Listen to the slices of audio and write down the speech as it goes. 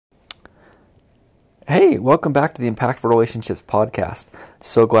Hey, welcome back to the Impactful Relationships podcast.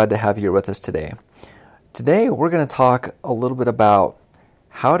 So glad to have you here with us today. Today, we're going to talk a little bit about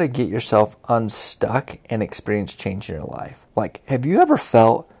how to get yourself unstuck and experience change in your life. Like, have you ever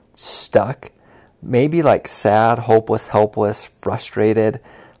felt stuck? Maybe like sad, hopeless, helpless, frustrated,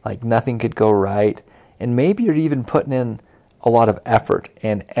 like nothing could go right. And maybe you're even putting in a lot of effort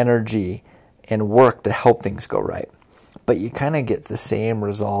and energy and work to help things go right. But you kind of get the same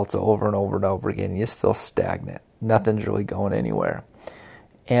results over and over and over again. You just feel stagnant. Nothing's really going anywhere.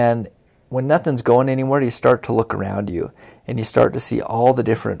 And when nothing's going anywhere, you start to look around you and you start to see all the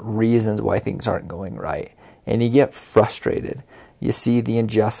different reasons why things aren't going right. And you get frustrated. You see the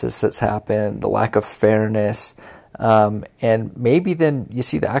injustice that's happened, the lack of fairness, and maybe then you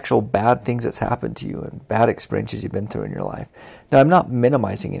see the actual bad things that's happened to you and bad experiences you've been through in your life. Now, I'm not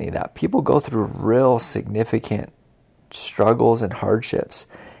minimizing any of that. People go through real significant struggles and hardships,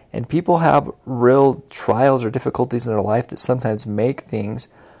 and people have real trials or difficulties in their life that sometimes make things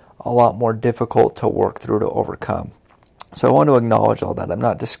a lot more difficult to work through, to overcome. So I want to acknowledge all that. I'm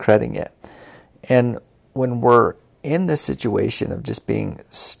not discrediting it. And when we're in this situation of just being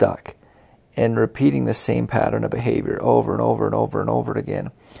stuck and repeating the same pattern of behavior over and over and over and over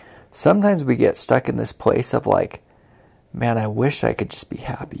again, sometimes we get stuck in this place of like, man, I wish I could just be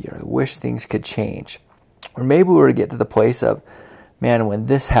happy, or I wish things could change. Or maybe we were to get to the place of, man, when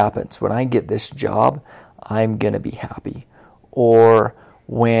this happens, when I get this job, I'm going to be happy. Or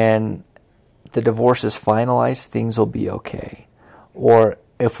when the divorce is finalized, things will be okay. Or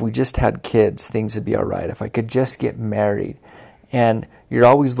if we just had kids, things would be all right. If I could just get married. And you're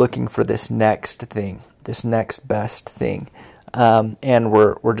always looking for this next thing, this next best thing. And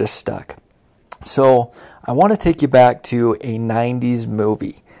we're just stuck. So I want to take you back to a 90s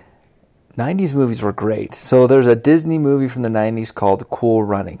movie. 90s movies were great. So there's a Disney movie from the 90s called Cool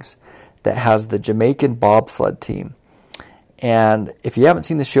Runnings that has the Jamaican bobsled team. And if you haven't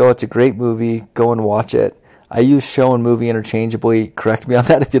seen the show, it's a great movie. Go and watch it. I use show and movie interchangeably. Correct me on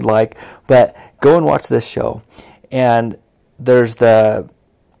that if you'd like. But go and watch this show. And there's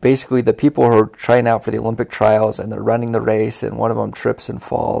basically the people who are trying out for the Olympic trials, and they're running the race, and one of them trips and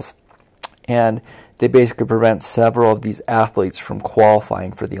falls. And they basically prevent several of these athletes from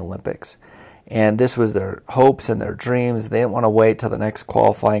qualifying for the Olympics. And this was their hopes and their dreams. They didn't want to wait till the next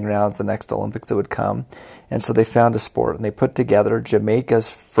qualifying rounds, the next Olympics that would come. And so they found a sport, and they put together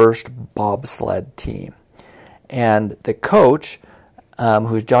Jamaica's first bobsled team. And the coach,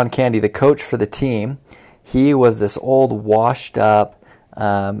 who's John Candy, the coach for the team, he was this old, washed-up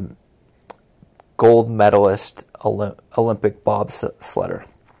gold medalist Olympic bobsledder.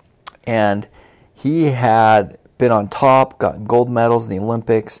 And he had been on top, gotten gold medals in the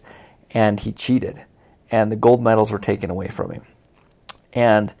Olympics, and he cheated. And the gold medals were taken away from him.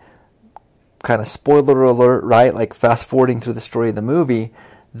 And kind of spoiler alert, right? Like fast forwarding through the story of the movie,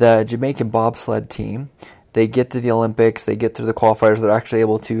 the Jamaican bobsled team, they get to the Olympics, they get through the qualifiers, they're actually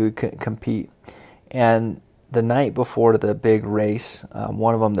able to compete. And the night before the big race,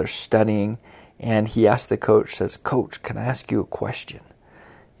 one of them, they're studying, and he asks the coach, says, "Coach, can I ask you a question?"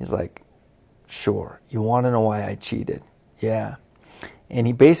 He's like, "Sure. You want to know why I cheated?" "Yeah." And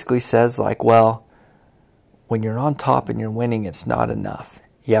he basically says like, well, when you're on top and you're winning, it's not enough.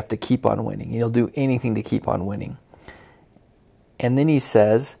 You have to keep on winning. You'll do anything to keep on winning. And then he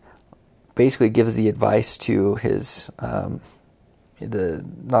says, basically gives the advice to his,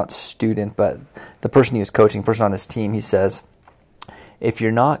 not student, but the person he was coaching, person on his team. He says, if you're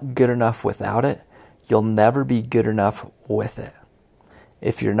not good enough without it, you'll never be good enough with it.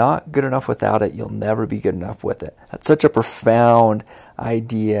 If you're not good enough without it, you'll never be good enough with it. That's such a profound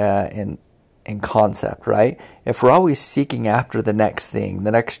idea and concept, right? If we're always seeking after the next thing, the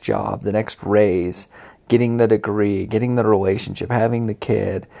next job, the next raise, getting the degree, getting the relationship, having the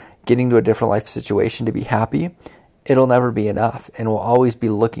kid, getting to a different life situation to be happy, it'll never be enough. And we'll always be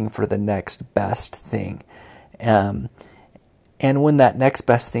looking for the next best thing. And when that next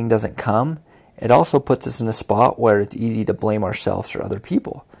best thing doesn't come, it also puts us in a spot where it's easy to blame ourselves or other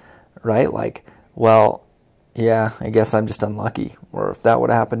people, right? Like, well, yeah, I guess I'm just unlucky. Or if that would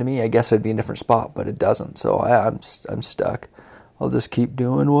have happened to me, I guess I'd be in a different spot, but it doesn't. So I'm stuck. I'll just keep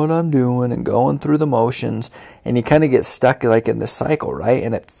doing what I'm doing and going through the motions. And you kind of get stuck like in this cycle, right?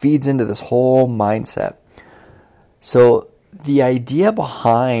 And it feeds into this whole mindset. So the idea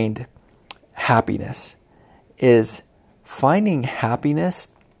behind happiness is finding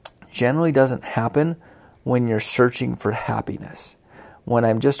happiness generally doesn't happen when you're searching for happiness. When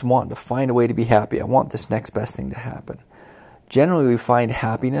I'm just wanting to find a way to be happy, I want this next best thing to happen. Generally, we find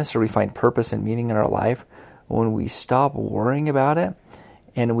happiness or we find purpose and meaning in our life when we stop worrying about it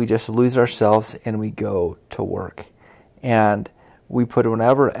and we just lose ourselves and we go to work. And we put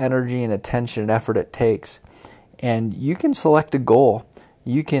whatever energy and attention and effort it takes. And you can select a goal.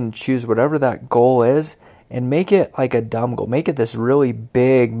 You can choose whatever that goal is and make it like a dumb goal. Make it this really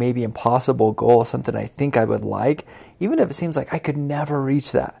big, maybe impossible goal, something I think I would like, even if it seems like I could never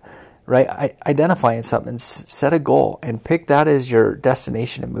reach that, right? Identifying something, set a goal, and pick that as your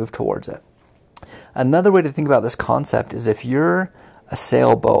destination and move towards it. Another way to think about this concept is if you're a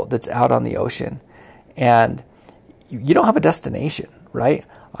sailboat that's out on the ocean and you don't have a destination, right?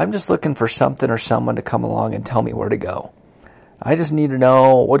 I'm just looking for something or someone to come along and tell me where to go. I just need to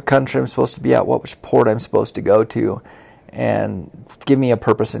know what country I'm supposed to be at, which port I'm supposed to go to, and give me a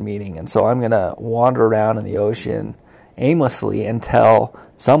purpose and meaning. And so I'm going to wander around in the ocean aimlessly until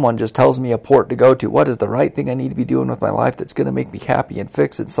someone just tells me a port to go to. What is the right thing I need to be doing with my life that's going to make me happy and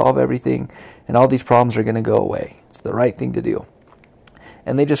fix it, solve everything, and all these problems are going to go away. It's the right thing to do.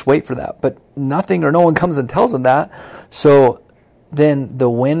 And they just wait for that. But nothing or no one comes and tells them that. So then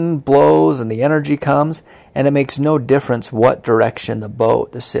the wind blows and the energy comes, and it makes no difference what direction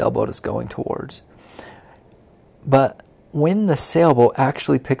the sailboat is going towards. But when the sailboat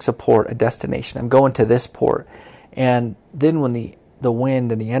actually picks a port, a destination, I'm going to this port, and then when the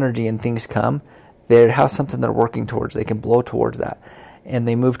wind and the energy and things come, they have something they're working towards. They can blow towards that, and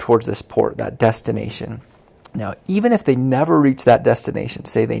they move towards this port, that destination. Now, even if they never reach that destination,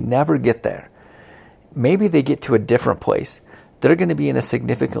 say they never get there, maybe they get to a different place, they're going to be in a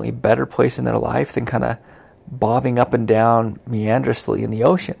significantly better place in their life than kind of bobbing up and down meandrously in the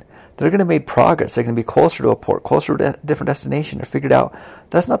ocean. They're going to make progress. They're going to be closer to a port, closer to a different destination. They're figured out,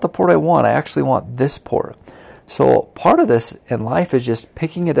 that's not the port I want. I actually want this port. So part of this in life is just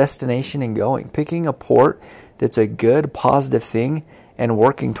picking a destination and going, picking a port that's a good, positive thing and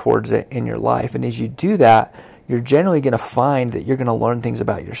working towards it in your life. And as you do that, you're generally going to find that you're going to learn things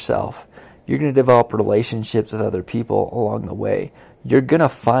about yourself. You're going to develop relationships with other people along the way. You're going to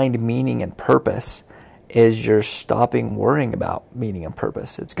find meaning and purpose as you're stopping worrying about meaning and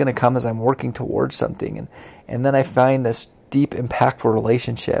purpose. It's going to come as I'm working towards something. And then I find this deep, impactful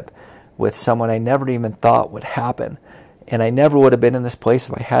relationship with someone I never even thought would happen. And I never would have been in this place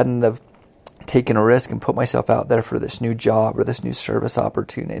if I hadn't have taken a risk and put myself out there for this new job or this new service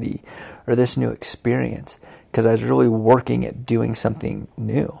opportunity or this new experience, because I was really working at doing something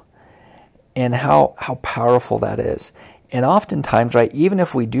new. And how powerful that is. And oftentimes, right, even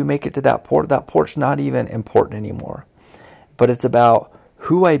if we do make it to that port's not even important anymore. But it's about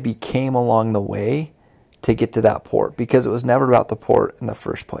who I became along the way to get to that port, because it was never about the port in the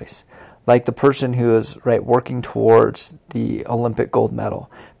first place. Like the person who is, right, working towards the Olympic gold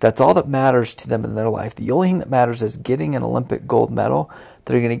medal. That's all that matters to them in their life. The only thing that matters is getting an Olympic gold medal.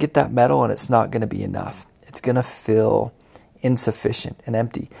 They're going to get that medal and it's not going to be enough. It's going to feel insufficient and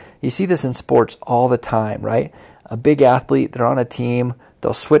empty. You see this in sports all the time, right? A big athlete, they're on a team,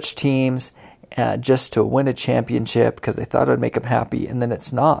 they'll switch teams just to win a championship because they thought it would make them happy, and then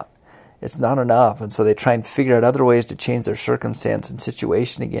it's not. It's not enough, and so they try and figure out other ways to change their circumstance and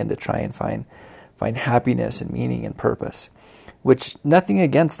situation again to try and find happiness and meaning and purpose, which nothing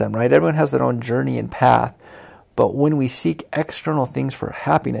against them, right? Everyone has their own journey and path, but when we seek external things for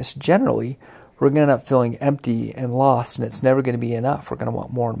happiness, generally, we're going to end up feeling empty and lost, and it's never going to be enough. We're going to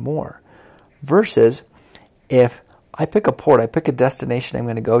want more and more. Versus if I pick a port, I pick a destination I'm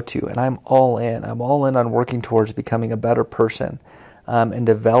going to go to, and I'm all in. I'm all in on working towards becoming a better person and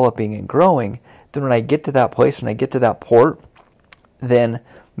developing and growing. Then when I get to that place, when I get to that port, then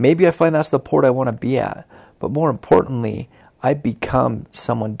maybe I find that's the port I want to be at. But more importantly, I become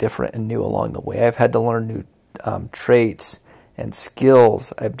someone different and new along the way. I've had to learn new traits and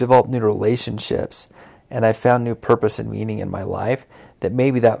skills. I've developed new relationships, and I've found new purpose and meaning in my life that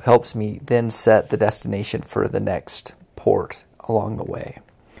maybe that helps me then set the destination for the next port along the way.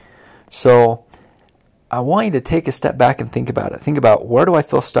 So I want you to take a step back and think about it. Think about, where do I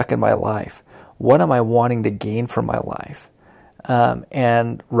feel stuck in my life? What am I wanting to gain from my life?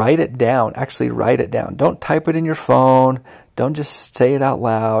 And write it down. Actually write it down. Don't type it in your phone. Don't just say it out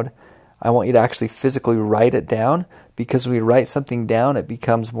loud. I want you to actually physically write it down, because when we write something down, it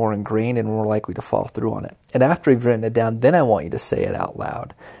becomes more ingrained and more likely to follow through on it. And after you've written it down, then I want you to say it out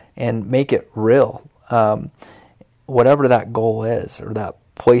loud and make it real. Whatever that goal is or that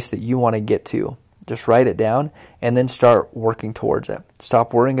place that you want to get to, just write it down and then start working towards it.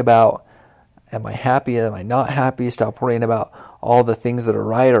 Stop worrying about, am I happy? Am I not happy? Stop worrying about all the things that are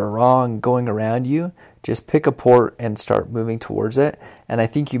right or wrong going around you. Just pick a port and start moving towards it. And I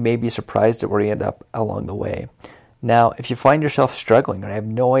think you may be surprised at where you end up along the way. Now, if you find yourself struggling, and I have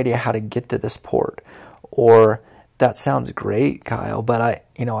no idea how to get to this port, or that sounds great, Kyle, but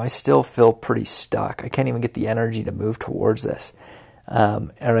I still feel pretty stuck. I can't even get the energy to move towards this.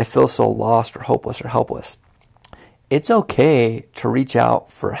 And I feel so lost or hopeless or helpless. It's okay to reach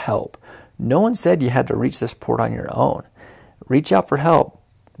out for help. No one said you had to reach this port on your own. Reach out for help.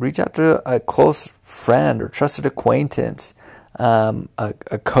 Reach out to a close friend or trusted acquaintance, a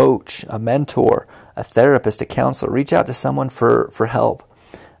coach, a mentor, a therapist, a counselor. Reach out to someone for help.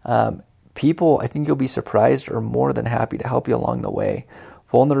 People, I think you'll be surprised, are more than happy to help you along the way.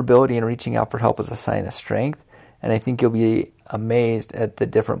 Vulnerability and reaching out for help is a sign of strength, and I think you'll be amazed at the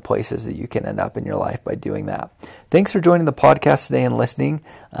different places that you can end up in your life by doing that. Thanks for joining the podcast today and listening.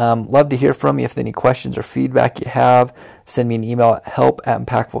 Love to hear from you. If any questions or feedback you have, send me an email at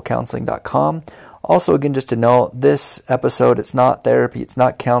help@impactfulcounseling.com. Also, again, just to know, this episode, it's not therapy, it's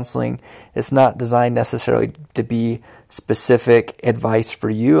not counseling, it's not designed necessarily to be specific advice for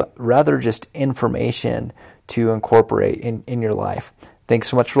you, rather just information to incorporate in your life. Thanks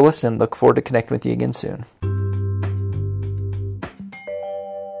so much for listening. Look forward to connecting with you again soon.